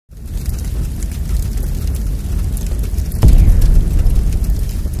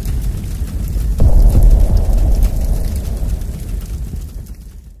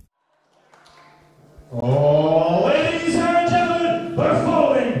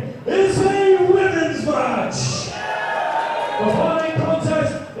The following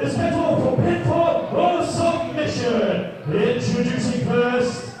contest is scheduled for pinfall or submission. Introducing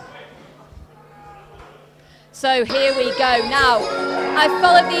first. So here we go. Now, I've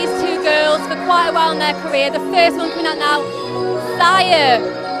followed these two girls for quite a while in their career. The first one coming out now, Xia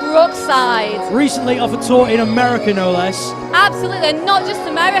Brookside. Recently off a tour in America, no less. Absolutely, and not just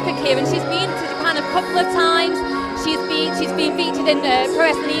America, Kieran. She's been to Japan a couple of times. She's been featured in Pro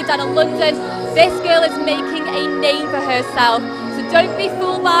Wrestling Eve down in London. This girl is making a name for herself. So don't be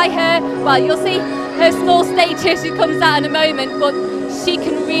fooled by her. Well, you'll see her small stature. She comes out in a moment, but she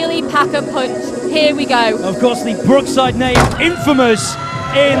can really pack a punch. Here we go. Of course, the Brookside name, infamous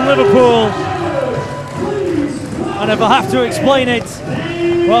in Liverpool. And if I have to explain it,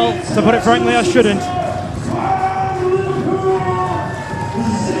 well, to put it frankly, I shouldn't.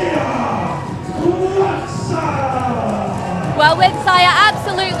 Well, with Xia,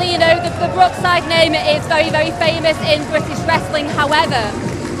 absolutely, you know, the Brookside name is very, very famous in British wrestling. However,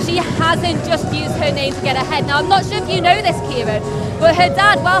 she hasn't just used her name to get ahead. Now, I'm not sure if you know this, Kieran, but her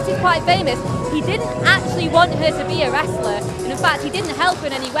dad, whilst he's quite famous, he didn't actually want her to be a wrestler. And in fact, he didn't help her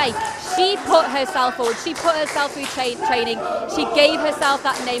in any way. She put herself forward. She put herself through training. She gave herself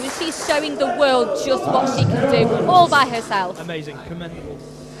that name, and she's showing the world just what she can do, all by herself. Amazing, commendable.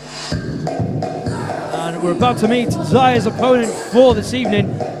 And we're about to meet Xia's opponent for this evening.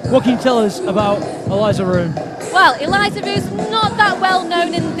 What can you tell us about Eliza Roux? Well, Eliza Roux's not that well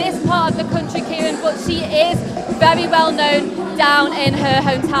known in this part of the country, Kieran, but she is very well known down in her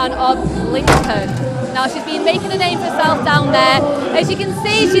hometown of Lincoln. Now, she's been making a name for herself down there. As you can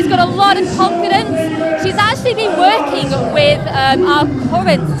see, she's got a lot of confidence. She's actually been working with our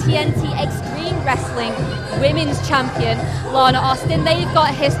current TNT Extreme Wrestling Women's Champion, Lana Austin. They've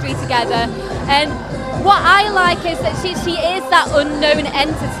got history together. And what I like is that she is that unknown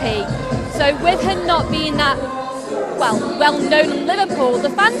entity. So with her not being that well known in Liverpool, the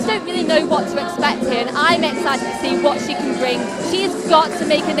fans don't really know what to expect here, and I'm excited to see what she can bring. She's got to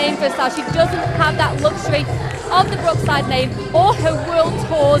make a name for herself. She doesn't have that luxury of the Brookside name or her world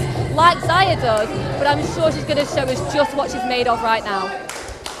tours like Xia does, but I'm sure she's going to show us just what she's made of right now.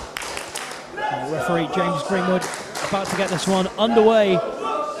 Referee James Greenwood about to get this one underway.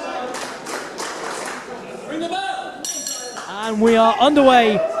 And we are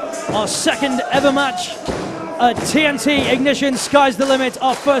underway, our second ever match at TNT Ignition. Sky's the limit,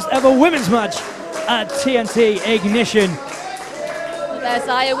 our first ever women's match at TNT Ignition. There's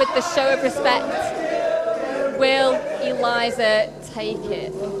Xia with the show of respect. Will Eliza take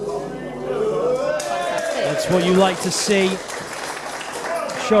it? Fantastic. That's what you like to see.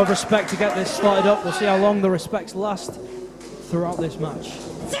 Show of respect to get this started up. We'll see how long the respects last throughout this match.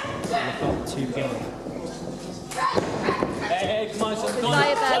 Look up to begin with.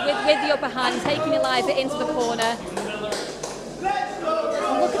 Xia there with the upper hand, taking Eliza into the corner.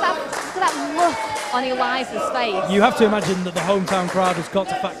 Look at that look on Eliza's face. You have to imagine that the hometown crowd has got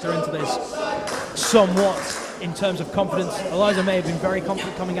to factor into this somewhat in terms of confidence. Eliza may have been very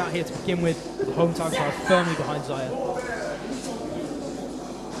confident coming out here to begin with. The hometown crowd firmly behind Xia.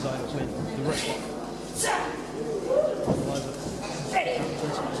 Xia with the wrist lock. Eliza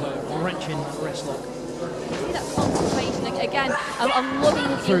wrenching that wrist lock. See that concentration again. I'm loving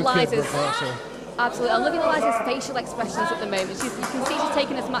Eliza's. Absolutely, I'm loving Eliza's facial expressions at the moment. You can see she's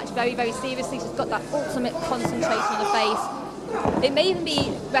taking this match very, very seriously. She's got that ultimate concentration on her face. It may even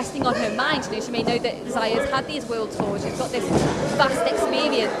be resting on her mind. You know, she may know that Xia's had these world tours. She's got this vast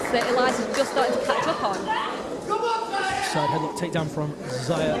experience that Eliza's just starting to catch up on. Side headlock takedown from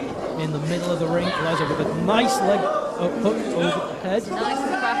Xia in the middle of the ring. Eliza with a nice leg hook overhead. Nice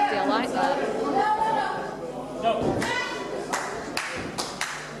and crafty, I like that.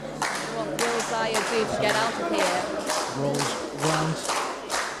 What will Xia do to get out of here? Rolls round.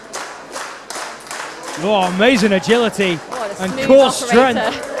 Oh, amazing agility and core strength.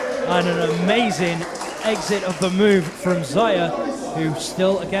 And an amazing exit of the move from Xia, who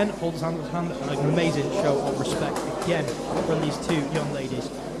still, again, holds his hand with his hand. An amazing show of respect, again, from these two young ladies.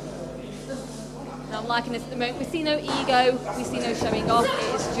 I'm liking this at the moment. We see no ego, we see no showing off.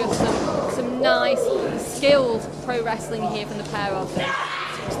 It is just some nice, skilled pro wrestling here from the pair of them.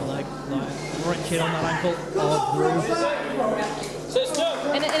 Takes the leg, wrenching on that ankle of Roux.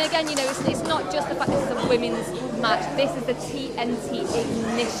 And again, you know, it's not just the fact this is a women's match. This is the TNT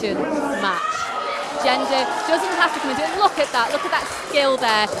Ignition match. Gender doesn't have to come into it. Look at that skill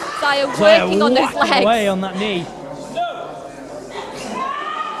there. Xia working on those legs. Away on that knee.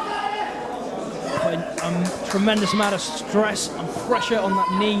 A tremendous amount of stress and pressure on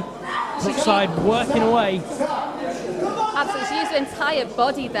that knee. Brookside working away. Absolutely, she used her entire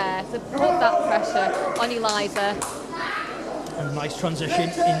body there to put that pressure on Eliza. A nice transition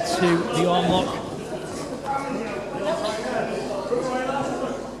into the arm lock.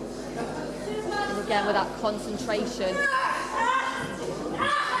 And again with that concentration.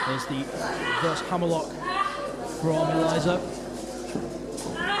 There's the reverse hammerlock from Eliza.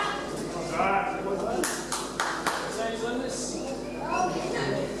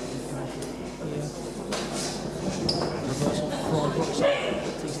 Reversal from Brookside.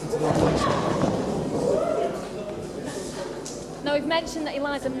 Now we've mentioned that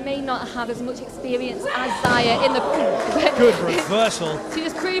Eliza may not have as much experience as Xia in the... Good reversal. To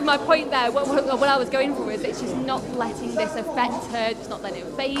just prove my point there, what I was going for is that she's not letting this affect her, just not letting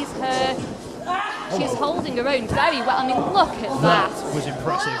it phase her. She's holding her own very well. I mean, look at that. That was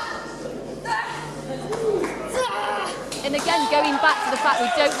impressive. And again, going back to the fact we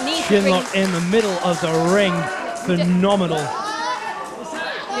don't need to bring... Chinlock in the middle of the ring. Phenomenal.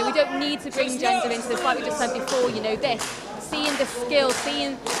 You know, we don't need to bring gender into this, like we just said before, you know, this. Seeing the skill,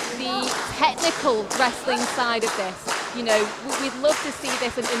 seeing the technical wrestling side of this. You know, we'd love to see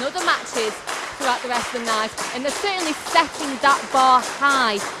this in other matches throughout the rest of the night. And they're certainly setting that bar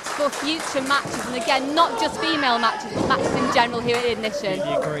high for future matches. And again, not just female matches, but matches in general here at Ignition.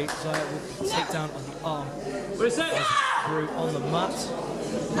 You agree. Xia will take down on the arm. Roux on the mat.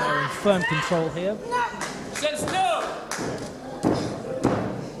 They're in firm control here.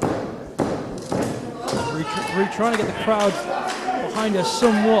 Roux trying to get the crowd behind her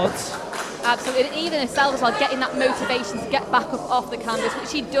somewhat. Absolutely, and even herself as well, getting that motivation to get back up off the canvas, which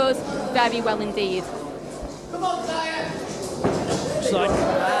she does very well indeed. Side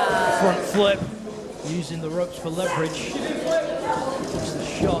front flip, using the ropes for leverage. That's the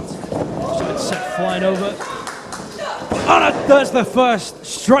shot. Side set flying over. And that's the first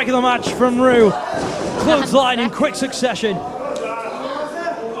strike of the match from Roux. Clothesline in quick succession.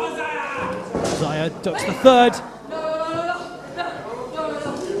 Xia ducks the third.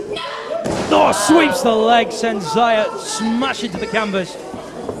 Oh, sweeps the leg, sends Xia smashing to the canvas.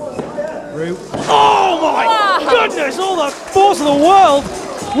 Roux. Oh my goodness, all the force of the world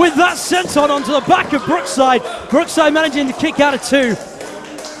with that senton onto the back of Brookside. Brookside managing to kick out of two.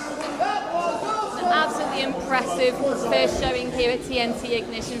 Absolutely impressive first showing here at TNT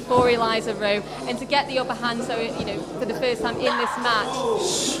Ignition for Eliza Roux, and to get the upper hand, so you know, for the first time in this match.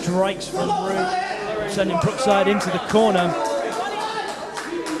 Strikes from Roux, sending Brookside into the corner.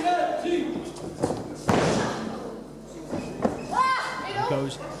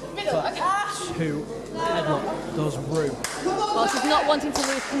 Goes back to headlock, does Roux. Well, she's not wanting to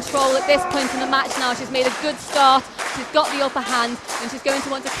lose control at this point in the match now. She's made a good start, she's got the upper hand, and she's going to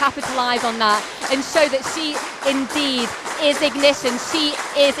want to capitalise on that and show that she indeed is Ignition. She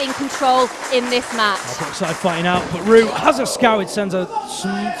is in control in this match. Brookside fighting out, but Roux has a scoured, sends her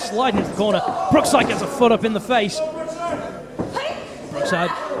sliding into the corner. Brookside gets a foot up in the face.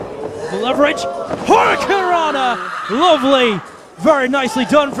 Brookside, the leverage. Hurricane Rana! Lovely! Very nicely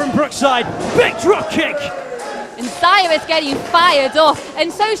done from Brookside. Big drop kick. And Xia is getting fired up,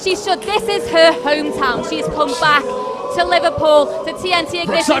 and so she should. This is her hometown. She's come back to Liverpool, to TNT Ignition.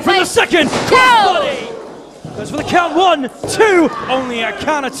 Brookside from the second. Crossbody. Goes for the count. 1, 2. Only a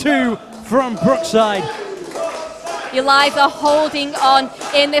count of 2 from Brookside. Eliza holding on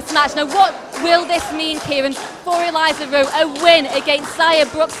in this match. Now, what will this mean, Kieran, for Eliza Roux? A win against Xia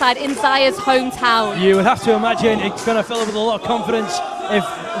Brookside in Xia's hometown. You would have to imagine it's going to fill her with a lot of confidence. If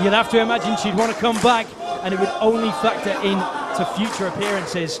you'd have to imagine she'd want to come back, and it would only factor into future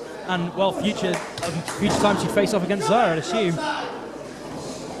appearances and, well, future times she'd face off against Xia, I'd assume.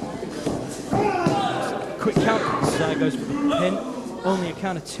 Quick count. Xia goes for the pin. Only a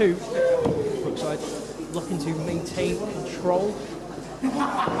count of 2. Brookside looking to maintain control.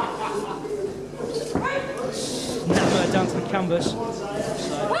 Snap her down to the canvas.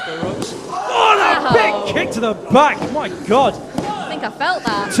 Brookside up the ropes. Oh, a big kick to the back. My God. I think I felt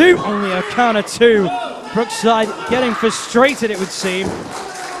that. 2. Only a count of 2. Brookside getting frustrated, it would seem.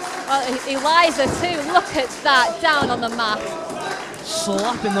 Well, Eliza too, look at that, down on the mat.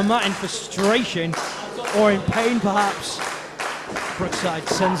 Slapping the mat in frustration, or in pain perhaps. Brookside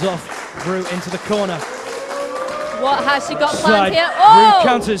sends off Roux into the corner. What has she got planned here? Oh! Roux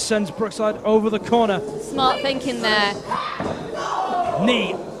counters, sends Brookside over the corner. Smart thinking there.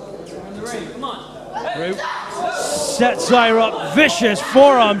 Knee. Roux sets Xia up, vicious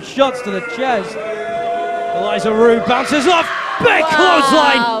forearm shots to the chest. Eliza Roux bounces off, big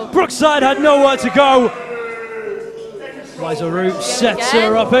clothesline. Brookside had nowhere to go. Eliza Roux sets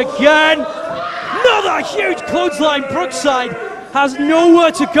her up again. Another huge clothesline. Brookside has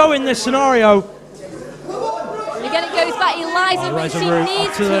nowhere to go in this scenario. Again, it goes back. Eliza Roux, she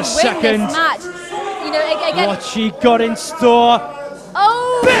needs to win this match. You You know, again. What she got in store.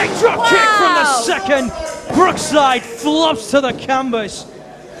 Oh! Big drop wow. kick from the second. Brookside flops to the canvas.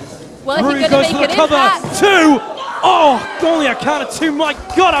 Well, Roux goes for the cover. Impact. 2. Oh, only a count of 2. My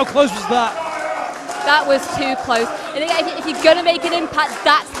God, how close was that? That was too close. And again, if you're going to make an impact,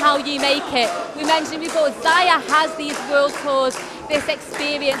 that's how you make it. We mentioned before, Xia has these world tours, this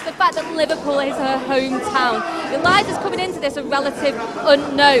experience, the fact that Liverpool is her hometown. Eliza's coming into this a relative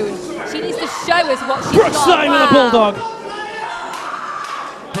unknown. She needs to show us what she's got. Brookside with a bulldog.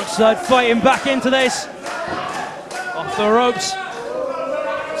 Brookside fighting back into this. Off the ropes.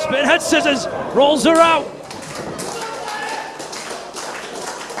 Spin head scissors. Rolls her out.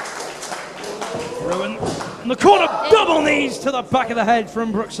 Ruin in the corner. Double knees to the back of the head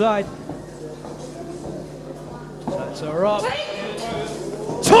from Brookside. Sets her up.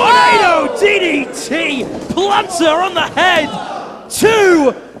 Tornado DDT. Plants her on the head.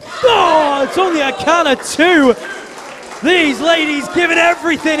 2. Oh, it's only a count of 2. These ladies giving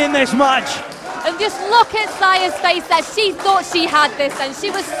everything in this match. And just look at Xia's face there. She thought she had this and she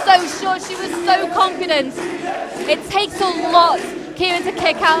was so sure, she was so confident. It takes a lot, Kieran, to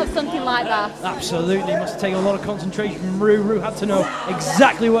kick out of something like that. Absolutely, must have taken a lot of concentration from Roux. Roux had to know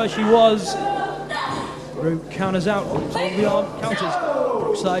exactly where she was. Roux counters out, all the arm counters.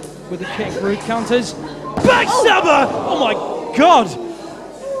 Brookside with the kick, Roux counters. Backstabber! Oh my God!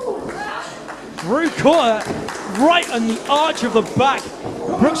 Roux caught her right on the arch of the back.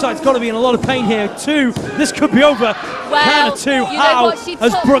 Brookside's got to be in a lot of pain here. 2, this could be over. Well, count of 2, how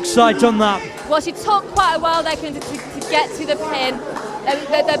has Brookside done that? Well, she took quite a while there to get to the pin.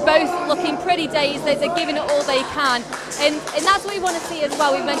 They're both looking pretty dazed. They're giving it all they can. And that's what we want to see as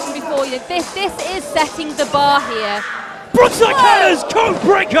well. We mentioned before, you know, this is setting the bar here. Brookside counters, code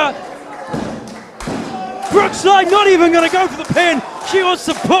breaker. Brookside not even going to go for the pin. She wants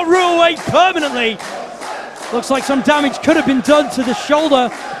to put Roux away permanently. Looks like some damage could have been done to the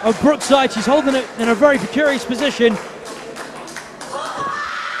shoulder of Brookside. She's holding it in a very precarious position.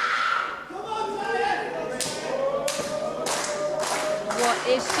 What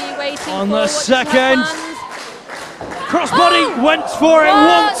is she waiting for? On the second. Crossbody went for it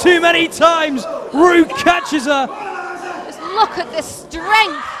one too many times. Roux catches her. Just look at the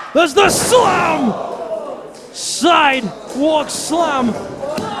strength. There's the slam. Side walk slam.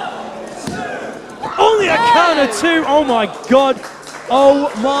 Only a count of 2. Oh my God. Oh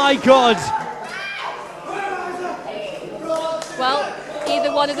my God. Well,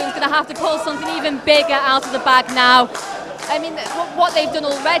 either one of them is going to have to pull something even bigger out of the bag now. I mean, what they've done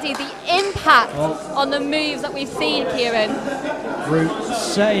already, the impact on the moves that we've seen, Kieran. Roux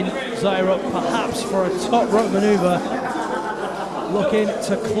setting Xia up perhaps for a top rope maneuver. Looking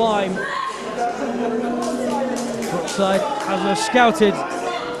to climb. Brookside has her scouted.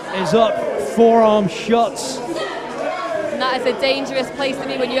 Is up. Forearm shots. And that is a dangerous place to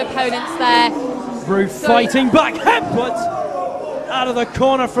be when your opponent's there. Roux fighting back. Headbutt out of the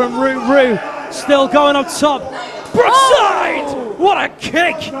corner from Roux. Roux still going up top. Brookside! Oh. What a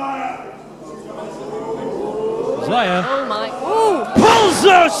kick! Xia pulls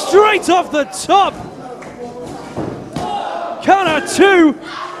her straight off the top. Count of 2.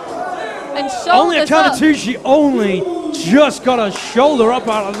 And only a count up. of 2. She only just got her shoulder up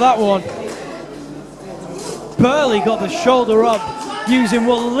out of that one. Barely got the shoulder up, using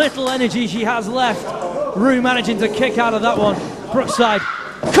what little energy she has left. Roux managing to kick out of that one. Brookside,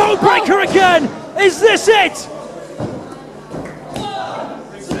 code breaker again. Is this it?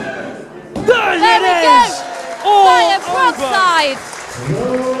 There it is. All Brookside.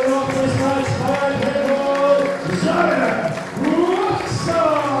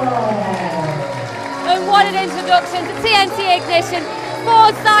 And what an introduction to TNT Ignition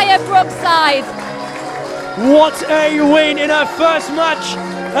for Xia Brookside. What a win in her first match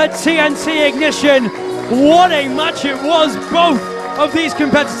at TNT Ignition. What a match it was. Both of these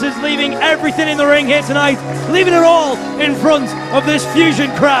competitors leaving everything in the ring here tonight, leaving it all in front of this Fusion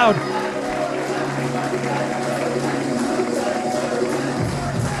crowd.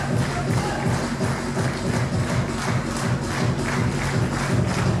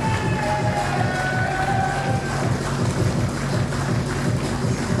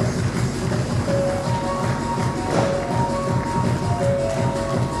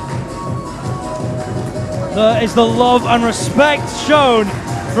 There is the love and respect shown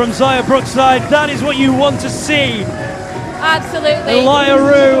from Xia Brookside. That is what you want to see. Absolutely. Eliza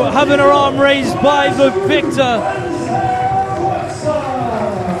Roux having her arm raised by the victor.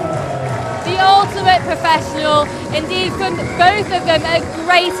 The ultimate professional. Indeed, from both of them, a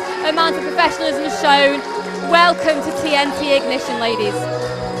great amount of professionalism shown. Welcome to TNT Ignition, ladies.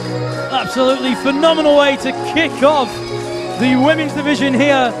 Absolutely phenomenal way to kick off the women's division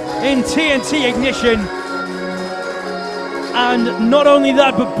here in TNT Ignition. And not only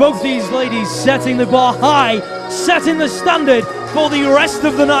that, but both these ladies setting the bar high, setting the standard for the rest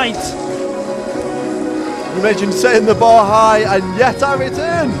of the night. You mentioned setting the bar high, and yet I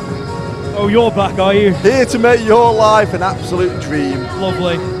return. Oh, you're back, are you? Here to make your life an absolute dream.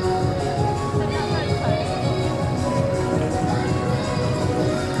 Lovely.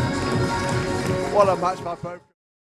 What a match, my friend.